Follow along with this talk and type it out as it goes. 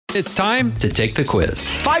It's time to take the quiz.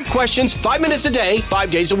 5 questions, 5 minutes a day,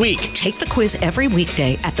 5 days a week. Take the quiz every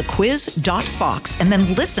weekday at thequiz.fox and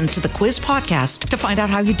then listen to the quiz podcast to find out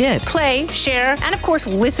how you did. Play, share, and of course,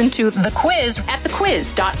 listen to The Quiz at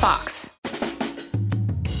thequiz.fox.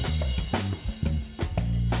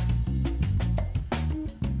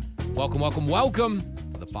 Welcome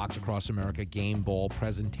to the Fox Across America Game Ball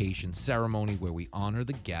presentation ceremony where we honor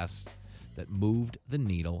the guest that moved the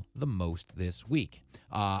needle the most this week.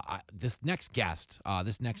 This next guest,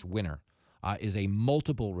 this next winner, is a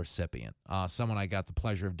multiple recipient. Someone I got the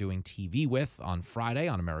pleasure of doing TV with on Friday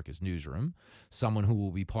on America's Newsroom. Someone who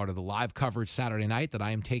will be part of the live coverage Saturday night that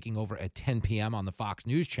I am taking over at 10 p.m. on the Fox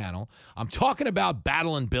News Channel. I'm talking about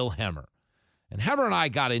battling Bill Hemmer. And Hemmer and I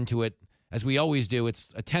got into it, as we always do.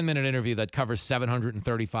 It's a 10-minute interview that covers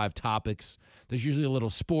 735 topics. There's usually a little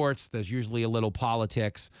sports. There's usually a little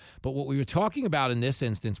politics. But what we were talking about in this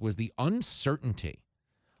instance was the uncertainty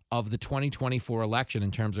of the 2024 election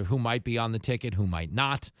in terms of who might be on the ticket, who might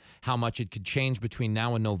not, how much it could change between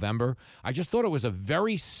now and November. I just thought it was a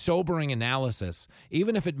very sobering analysis,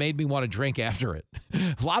 even if it made me want to drink after it.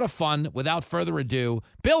 A lot of fun. Without further ado,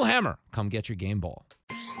 Bill Hemmer, come get your game ball.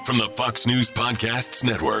 From the Fox News Podcasts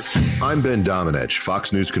Network. I'm Ben Domenech,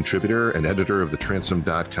 Fox News contributor and editor of the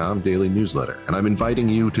Transom.com daily newsletter, and I'm inviting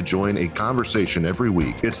you to join a conversation every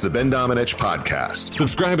week. It's the Ben Domenech Podcast.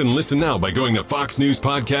 Subscribe and listen now by going to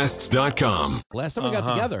foxnewspodcasts.com. Last time we got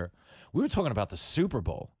together, we were talking about the Super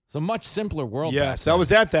Bowl. It's a much simpler world. Yes, I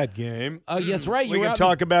was at that game. Yeah, that's right. We can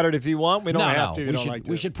talk about it if you want. We don't have to.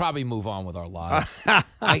 We should probably move on with our lives.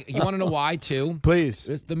 You want to know why, too? Please.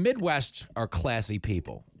 The Midwest are classy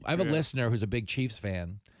people. I have a listener who's a big Chiefs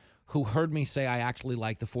fan who heard me say I actually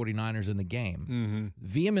like the 49ers in the game,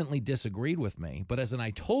 vehemently disagreed with me, but as an I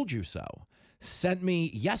told you so, sent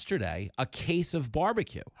me yesterday a case of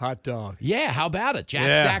barbecue. Hot dog. Yeah, how about it?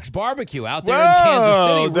 Jack Stack's Barbecue out there in Kansas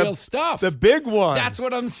City. Real stuff. The big one. That's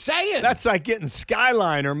what I'm saying. That's like getting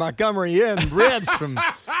Skyline or Montgomery Inn ribs from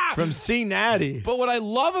C. Natty. But what I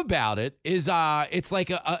love about it is it's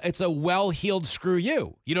like it's a well-heeled screw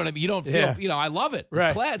you. You know what I mean? You don't feel, I love it.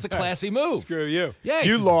 Right. It's a classy move. Screw you. Yeah,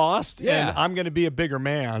 you lost, and I'm going to be a bigger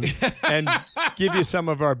man and give you some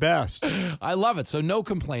of our best. I love it. So no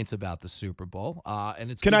complaints about the Super Bowl.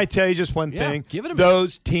 And it's Can I tell you just one thing? Give it a minute.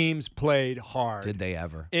 Those teams played hard. Did they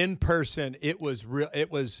ever? In person, it was real.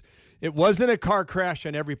 It wasn't a car crash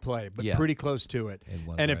on every play, but pretty close to it.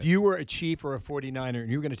 And if you were a Chief or a 49er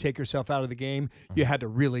and you were going to take yourself out of the game, you had to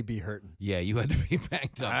really be hurting. Yeah, you had to be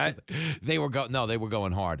banged up. They were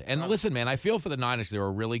going hard. And listen, man, I feel for the Niners. They were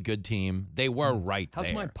a really good team. They were right How's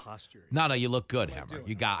there. my posture? No, you look good, Hemmer.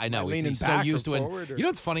 I know. Leaning He's so back used or to forward, it. or? You know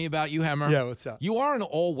what's funny about you, Hemmer? Yeah, what's up? You are an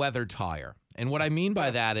all-weather tire. And what I mean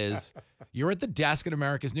by that is you're at the desk at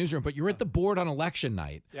America's Newsroom, but you're at the board on election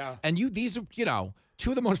night. Yeah. And these are, two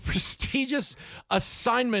of the most prestigious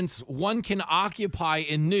assignments one can occupy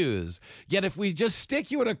in news. Yet if we just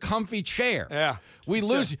stick you in a comfy chair, we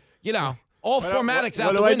lose, all formatics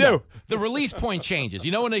out the window. Do? The release point changes.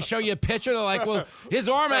 When they show you a picture, they're like, well, his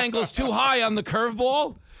arm angle's too high on the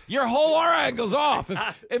curveball. Your whole arm angle's off.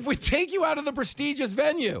 If we take you out of the prestigious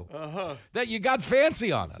venue, that you got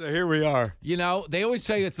fancy on us. So here we are. They always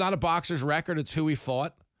say it's not a boxer's record, it's who he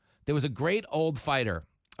fought. There was a great old fighter,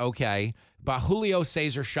 but Julio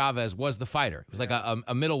Cesar Chavez was the fighter. He was like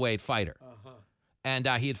a middleweight fighter. And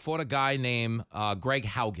he had fought a guy named Greg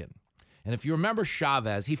Haugen. And if you remember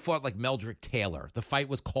Chavez, he fought like Meldrick Taylor. The fight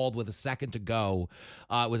was called with a second to go.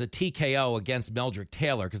 It was a TKO against Meldrick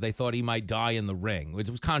Taylor because they thought he might die in the ring,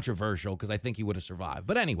 which was controversial because I think he would have survived.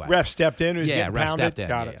 But anyway. Ref stepped in. Ref stepped in.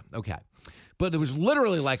 Got it. Yeah. Okay. But it was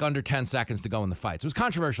literally like under 10 seconds to go in the fight. So it was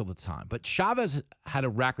controversial at the time. But Chavez had a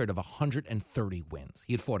record of 130 wins.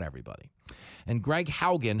 He had fought everybody. And Greg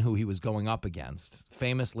Haugen, who he was going up against,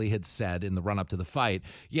 famously had said in the run-up to the fight,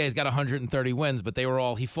 he's got 130 wins, but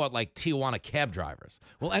he fought like Tijuana cab drivers.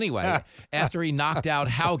 Well, anyway, after he knocked out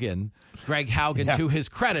Haugen, Greg Haugen, to his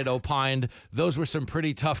credit, opined those were some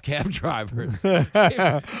pretty tough cab drivers. He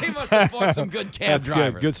must have fought some good cab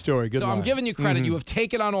drivers. Good story. Good line. I'm giving you credit. You have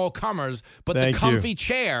taken on all comers, but the comfy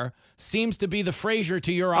chair seems to be the Frazier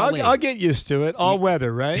to your Ali. I'll get used to it. All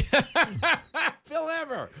weather, right? Phil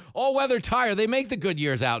Ever. All-weather tire. They make the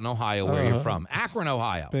Goodyears out in Ohio where you're from. Akron,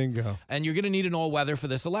 Ohio. Bingo. And you're going to need an all-weather for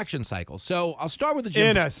this election cycle. So I'll start with the gym.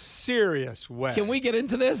 In a serious way. Can we get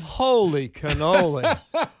into this? Holy cannoli.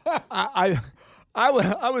 I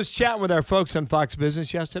was chatting with our folks on Fox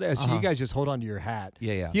Business yesterday. I said, you guys just hold on to your hat.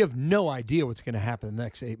 Yeah. You have no idea what's going to happen in the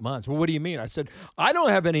next 8 months. Well, what do you mean? I said, I don't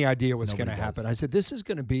have any idea what's going to happen. I said, this is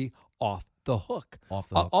going to be off the hook. Off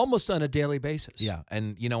the hook. Almost on a daily basis. Yeah.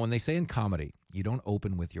 And, when they say in comedy, you don't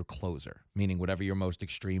open with your closer, meaning whatever your most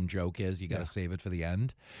extreme joke is, you got to save it for the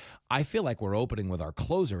end. I feel like we're opening with our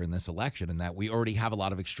closer in this election, and that we already have a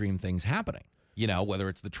lot of extreme things happening. You know, whether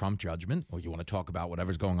it's the Trump judgment or you want to talk about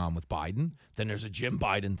whatever's going on with Biden, then there's a Jim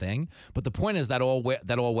Biden thing. But the point is that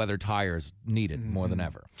all-weather tire is needed more than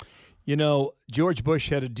ever. You know, George Bush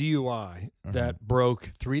had a DUI that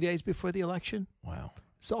broke 3 days before the election. Wow.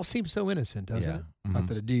 This all seems so innocent, doesn't it? Mm-hmm. Not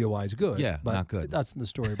that a DUI is good. Yeah, but not good. That's the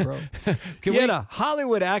story, bro. He had a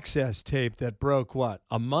Hollywood Access tape that broke, what,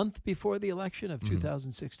 a month before the election of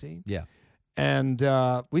 2016? Yeah. And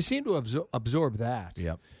we seem to absorb that.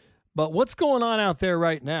 Yep. But what's going on out there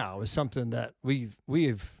right now is something that we've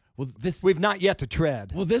not yet to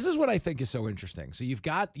tread. Well, this is what I think is so interesting. So you've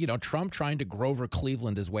got, Trump trying to Grover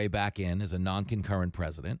Cleveland his way back in as a non-concurrent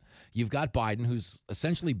president. You've got Biden, who's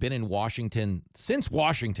essentially been in Washington since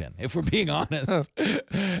Washington, if we're being honest.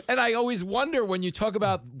 And I always wonder when you talk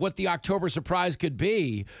about what the October surprise could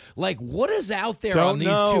be, like, what is out there on these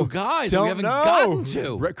two guys that we haven't gotten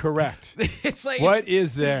to? Correct. It's like, what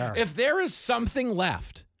is there? If there is something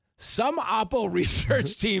left, some Oppo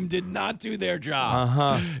research team did not do their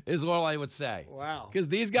job, is all I would say. Wow. Because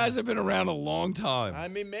these guys have been around a long time. I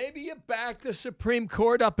mean, maybe you back the Supreme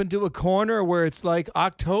Court up into a corner where it's like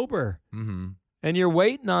October, and you're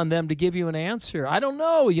waiting on them to give you an answer. I don't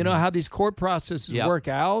know. You know how these court processes work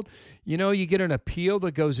out. You know, you get an appeal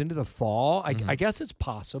that goes into the fall. I guess it's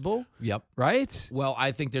possible. Yep. Right? Well,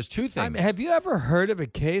 I think there's two things. Have you ever heard of a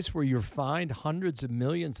case where you're fined hundreds of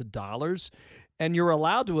millions of dollars and you're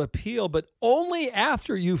allowed to appeal, but only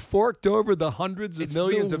after you forked over the hundreds of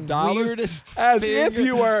millions of dollars, as if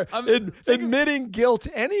you are admitting guilt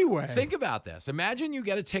anyway? Think about this. Imagine you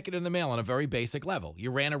get a ticket in the mail on a very basic level. You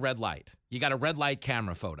ran a red light. You got a red light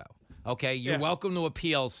camera photo. Okay, you're welcome to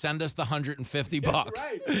appeal. Send us the $150.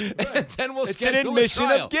 Right. And then we'll schedule an admission a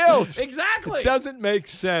trial. of guilt. Exactly. It doesn't make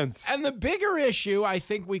sense. And the bigger issue, I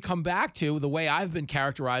think we come back to, the way I've been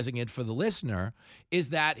characterizing it for the listener, is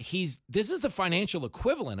that this is the financial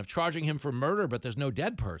equivalent of charging him for murder, but there's no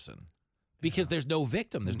dead person. Because there's no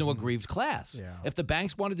victim. There's no aggrieved class. Yeah. If the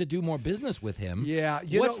banks wanted to do more business with him,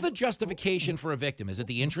 what's the justification for a victim? Is it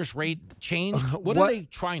the interest rate changed? What are they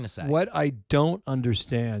trying to say? What I don't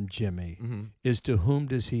understand, Jimmy, is to whom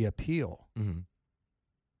does he appeal?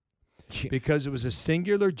 Because it was a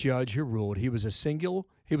singular judge who ruled. He was a single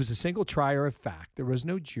trier of fact. There was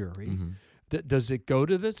no jury. Does it go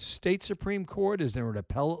to the state Supreme Court? Is there an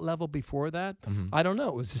appellate level before that? I don't know.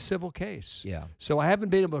 It was a civil case. Yeah. So I haven't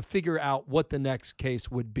been able to figure out what the next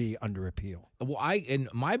case would be under appeal. Well, and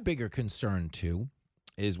my bigger concern, too,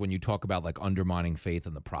 is when you talk about, like, undermining faith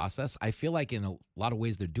in the process. I feel like in a lot of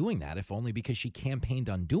ways they're doing that, if only because she campaigned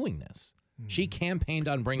on doing this. She campaigned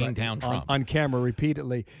on bringing down Trump. On camera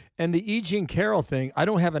repeatedly. And the E. Jean Carroll thing, I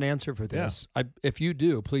don't have an answer for this. Yeah. If you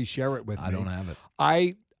do, please share it with me. I don't have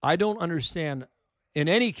it. I don't understand, in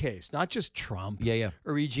any case, not just Trump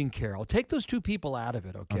or E. Jean Carroll. Take those two people out of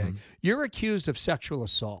it, okay? You're accused of sexual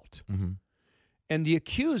assault. And the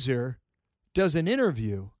accuser does an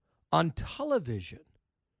interview on television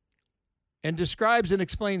and describes and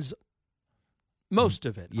explains most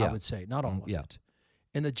of it, I would say, not all of it.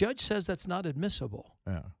 And the judge says that's not admissible.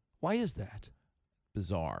 Yeah. Why is that?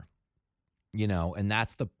 Bizarre. And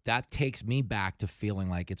that takes me back to feeling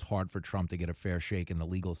like it's hard for Trump to get a fair shake in the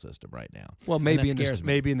legal system right now. Well, maybe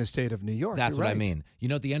in the state of New York. That's what I mean.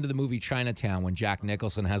 At the end of the movie Chinatown, when Jack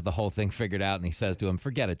Nicholson has the whole thing figured out and he says to him,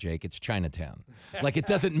 "Forget it, Jake, it's Chinatown." Like, it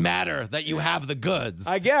doesn't matter that you have the goods.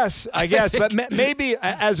 I guess. But maybe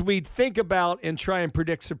as we think about and try and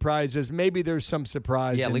predict surprises, maybe there's some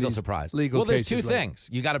surprise. Yeah, legal surprise. Well, there's two things.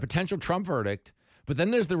 You got a potential Trump verdict. But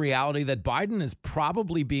then there's the reality that Biden is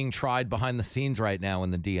probably being tried behind the scenes right now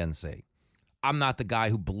in the DNC. I'm not the guy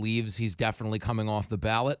who believes he's definitely coming off the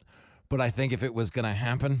ballot, but I think if it was going to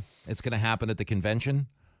happen, it's going to happen at the convention.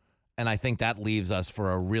 And I think that leaves us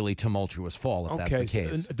for a really tumultuous fall if that's the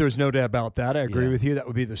case. So there's no doubt about that. I agree with you. That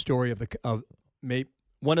would be the story of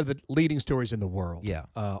one of the leading stories in the world. Yeah.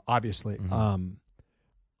 Obviously.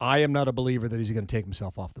 I am not a believer that he's going to take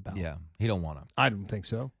himself off the ballot. Yeah, he don't want to. I don't think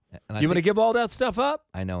so. And you want to give all that stuff up?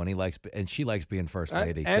 I know, and she likes being first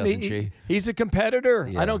lady, doesn't she? He's a competitor.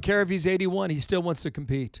 Yeah. I don't care if he's 81. He still wants to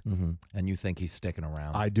compete. And you think he's sticking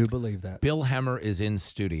around? I do believe that. Bill Hemmer is in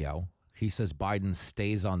studio. He says Biden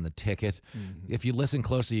stays on the ticket. If you listen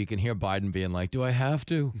closely, you can hear Biden being like, "Do I have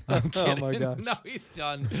to?" I'm kidding. Oh my gosh. No, he's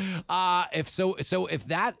done. If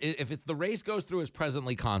the race goes through as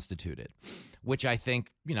presently constituted, which I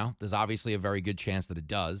think, there's obviously a very good chance that it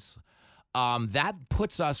does. That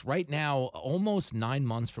puts us right now almost 9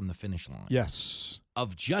 months from the finish line. Yes.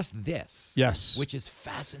 Of just this. Yes. Which is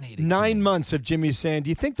fascinating. 9 months of Jimmy saying, do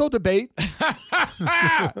you think they'll debate? You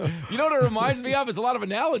know what it reminds me of is a lot of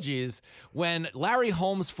analogies when Larry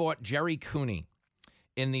Holmes fought Jerry Cooney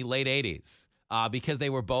in the late 80s. Because they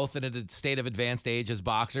were both in a state of advanced age as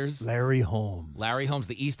boxers. Larry Holmes,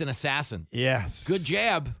 the Eastern Assassin. Yes. Good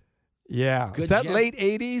jab. Yeah. Was that late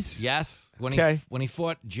 80s? Yes. When he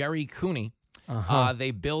fought Jerry Cooney,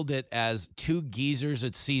 they billed it as two geezers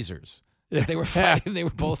at Caesars. They were fighting. They were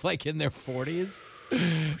both like in their 40s.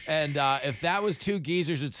 And if that was two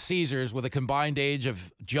geezers at Caesars with a combined age of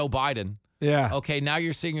Joe Biden, okay, now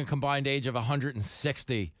you're seeing a combined age of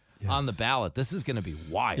 160 on the ballot. This is going to be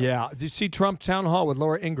wild. Yeah. Did you see Trump town hall with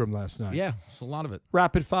Laura Ingraham last night? Yeah, it's a lot of it.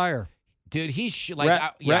 Rapid fire. Dude,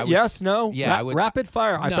 yes, no. Yeah, rapid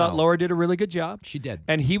fire. I thought Laura did a really good job. She did.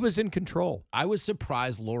 And he was in control. I was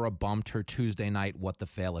surprised Laura bumped her Tuesday night What the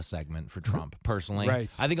Fella segment for Trump, personally. Right.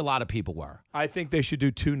 I think a lot of people were. I think they should do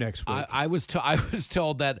 2 next week. I was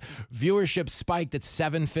told that viewership spiked at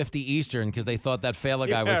 7:50 Eastern because they thought that Fella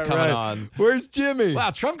guy was coming on. Where's Jimmy?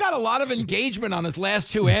 Wow, Trump got a lot of engagement on his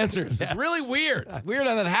last 2 answers. It's really weird. Weird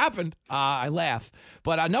how that happened. I laugh.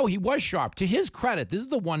 But no, he was sharp. To his credit, this is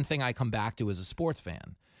the one thing I come back to as a sports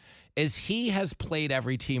fan, is he has played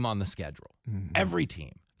every team on the schedule. Every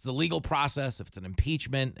team. It's the legal process, if it's an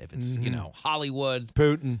impeachment, if it's, Hollywood.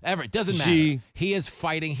 Putin. It doesn't matter. He is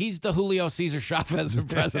fighting. He's the Julio Cesar Chavez of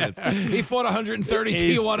presidents. He fought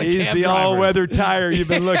 132 Tijuana cab He's the all-weather tire you've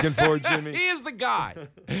been looking for, Jimmy. He is the guy.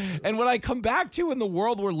 And what I come back to in the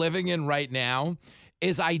world we're living in right now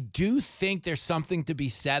is I do think there's something to be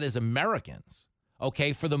said as Americans,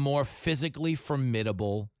 okay, for the more physically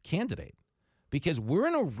formidable candidate. Because we're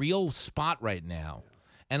in a real spot right now.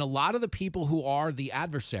 And a lot of the people who are the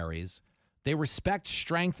adversaries, they respect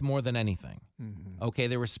strength more than anything. Okay,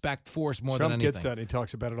 they respect force more than anything. Trump gets that. He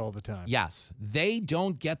talks about it all the time. Yes. They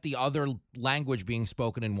don't get the other language being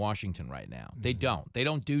spoken in Washington right now. They don't. They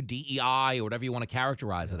don't do DEI or whatever you want to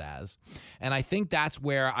characterize it as. And I think that's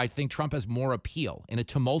where I think Trump has more appeal. In a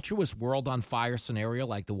tumultuous world on fire scenario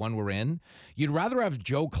like the one we're in, you'd rather have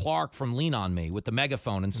Joe Clark from Lean On Me with the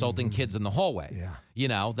megaphone insulting kids in the hallway,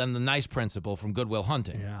 than the nice principal from Good Will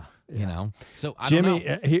Hunting. You know, so I don't know.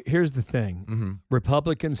 Jimmy, here's the thing: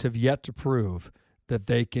 Republicans have yet to prove that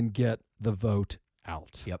they can get the vote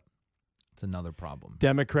out. Yep, it's another problem.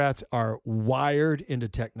 Democrats are wired into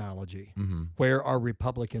technology. Where are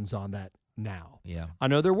Republicans on that now? Yeah, I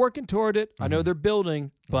know they're working toward it. I know they're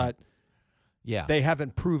building, but they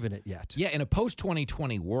haven't proven it yet. Yeah, in a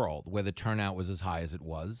post-2020 world where the turnout was as high as it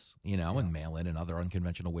was, and mail-in and other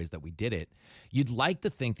unconventional ways that we did it, you'd like to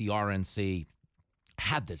think the RNC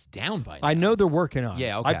had this down by now. I know they're working on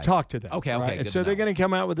it. Okay. I've talked to them. Okay. And so they're going to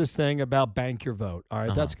come out with this thing about bank your vote. All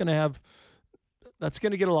right, that's going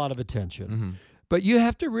to get a lot of attention. But you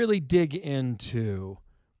have to really dig into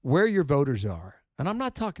where your voters are. And I'm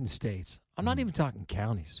not talking states. I'm not even talking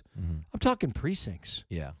counties. I'm talking precincts.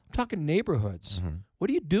 Yeah. I'm talking neighborhoods. What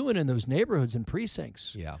are you doing in those neighborhoods and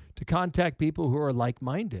precincts to contact people who are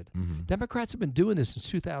like-minded? Democrats have been doing this since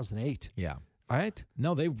 2008. Yeah. All right.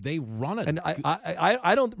 No, they run it. And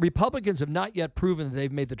I don't. Republicans have not yet proven that they've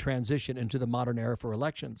made the transition into the modern era for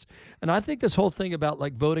elections. And I think this whole thing about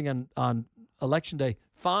like voting on election day,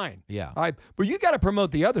 fine. Yeah. All right. But you got to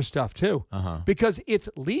promote the other stuff too, because it's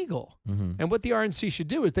legal. And what the RNC should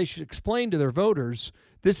do is they should explain to their voters,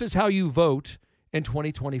 this is how you vote in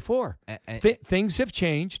 2024. Things have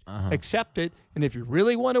changed. Accept it. And if you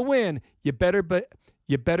really want to win, you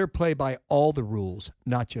better play by all the rules,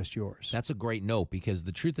 not just yours. That's a great note because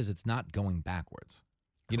the truth is it's not going backwards.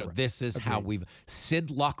 Correct. This is how Sid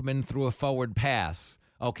Luckman threw a forward pass.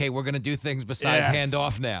 Okay, we're going to do things besides hand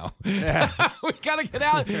off now. We got to get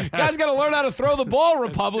out. Guys got to learn how to throw the ball,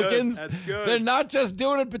 Republicans. That's good. They're not just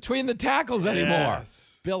doing it between the tackles anymore.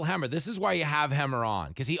 Bill Hemmer, this is why you have Hemmer on,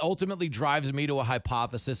 because he ultimately drives me to a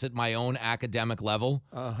hypothesis at my own academic level.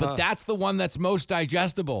 But that's the one that's most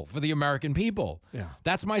digestible for the American people. Yeah.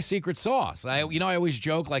 That's my secret sauce. I always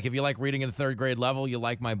joke, like, if you like reading at the third grade level, you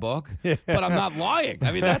like my book. But I'm not lying.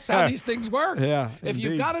 I mean, that's how these things work. Yeah, if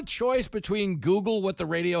you've got a choice between Google what the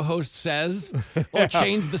radio host says or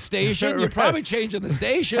change the station, you're probably changing the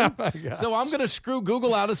station. So I'm going to screw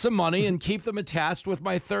Google out of some money and keep them attached with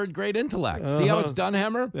my third grade intellect. See how it's done,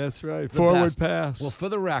 Hemmer? That's right. Forward pass. Well, for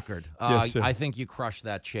the record, Yes, sir. I think you crushed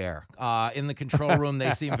that chair. In the control room,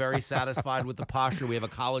 they seem very satisfied with the posture. We have a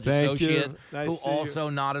college associate who also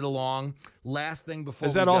nodded along. last thing before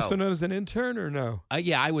Is that also known as an intern or no?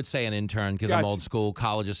 Yeah, I would say an intern because I'm old school,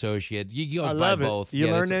 college associate. He goes by both. You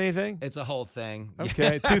learn anything? It's a whole thing.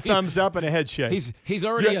 Okay, 2 thumbs up and a head shake. He's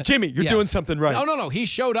already... Jimmy, you're doing something right. No. He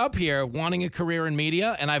showed up here wanting a career in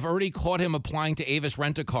media, and I've already caught him applying to Avis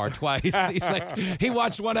Rent-A-Car twice. He's like, he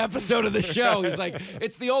watched one episode of the show. He's like,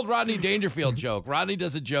 it's the old Rodney Dangerfield joke. Rodney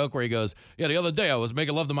does a joke where he goes, yeah, the other day I was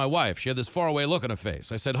making love to my wife. She had this faraway look on her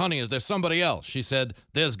face. I said, honey, is there somebody else? She said,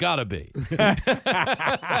 there's gotta be.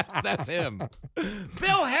 That's him.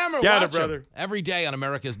 Bill Hammer, Got watch it, brother. him every day on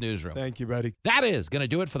America's Newsroom. Thank you, buddy. That is going to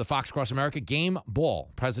do it for the Fox Cross America Game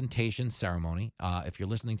Ball presentation ceremony. If you're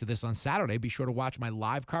listening to this on Saturday, be sure to watch my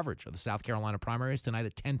live coverage of the South Carolina primaries tonight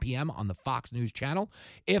at 10 p.m. on the Fox News channel.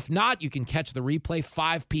 If not, you can catch the replay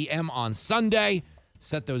 5 p.m. on Sunday.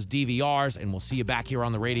 Set those DVRs, and we'll see you back here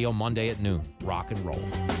on the radio Monday at noon. Rock and roll.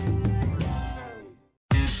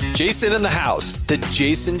 Jason in the House, the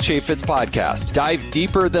Jason Chaffetz Podcast. Dive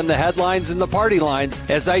deeper than the headlines and the party lines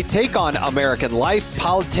as I take on American life,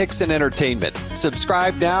 politics, and entertainment.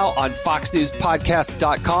 Subscribe now on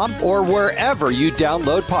foxnewspodcast.com or wherever you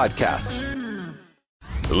download podcasts.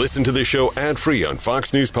 Listen to the show ad-free on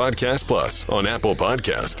Fox News Podcast Plus, on Apple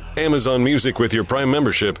Podcast, Amazon Music with your Prime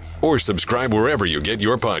membership, or subscribe wherever you get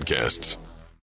your podcasts.